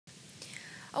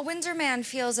A Windsor man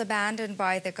feels abandoned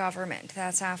by the government.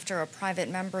 That's after a private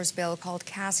member's bill called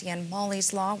Cassie and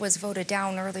Molly's Law was voted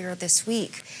down earlier this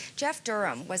week. Jeff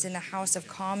Durham was in the House of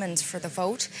Commons for the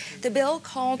vote. The bill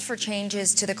called for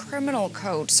changes to the criminal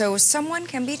code so someone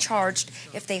can be charged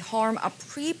if they harm a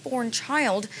preborn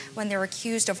child when they're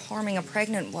accused of harming a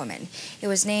pregnant woman. It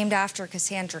was named after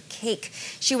Cassandra Cake.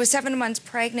 She was 7 months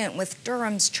pregnant with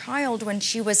Durham's child when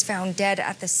she was found dead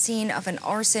at the scene of an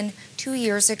arson 2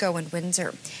 years ago in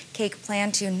Windsor. Cake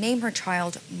planned to name her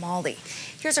child Molly.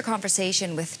 Here's a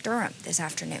conversation with Durham this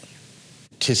afternoon.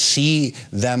 To see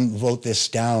them vote this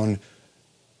down,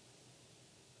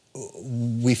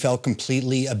 we felt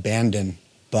completely abandoned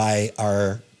by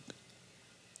our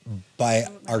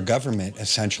government,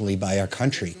 essentially by our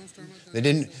country. They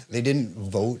didn't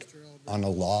vote on a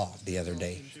law the other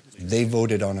day. They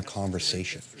voted on a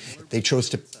conversation. They chose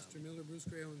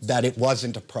that it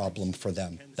wasn't a problem for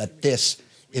them, that this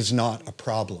is not a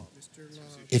problem.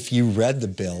 If you read the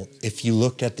bill, if you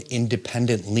looked at the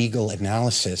independent legal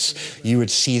analysis, you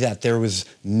would see that there was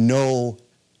no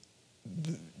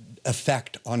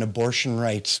effect on abortion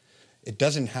rights. It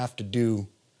doesn't have to do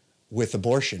with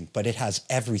abortion, but it has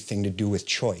everything to do with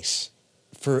choice.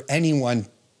 For anyone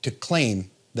to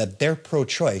claim that they're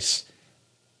pro-choice,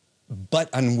 but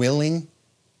unwilling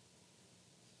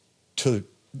to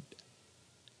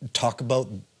talk about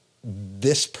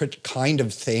this kind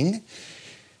of thing,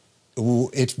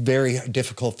 it's very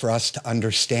difficult for us to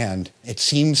understand. It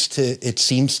seems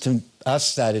to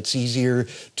us that it's easier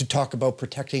to talk about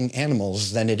protecting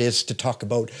animals than it is to talk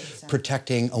about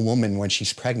protecting a woman when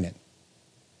she's pregnant.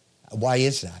 Why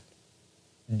is that?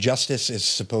 Justice is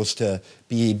supposed to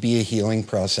be a healing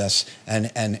process,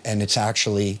 and it's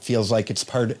actually feels like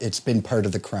it's been part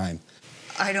of the crime.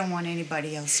 I don't want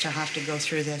anybody else to have to go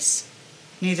through this.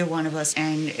 Neither one of us.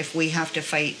 And if we have to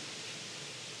fight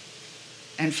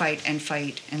and fight and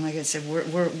fight, and like I said,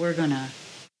 we're gonna.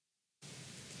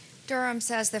 Durham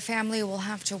says the family will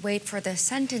have to wait for the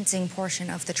sentencing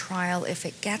portion of the trial if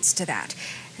it gets to that.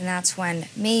 And that's when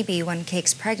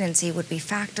Cake's pregnancy would be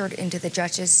factored into the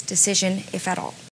judge's decision, if at all.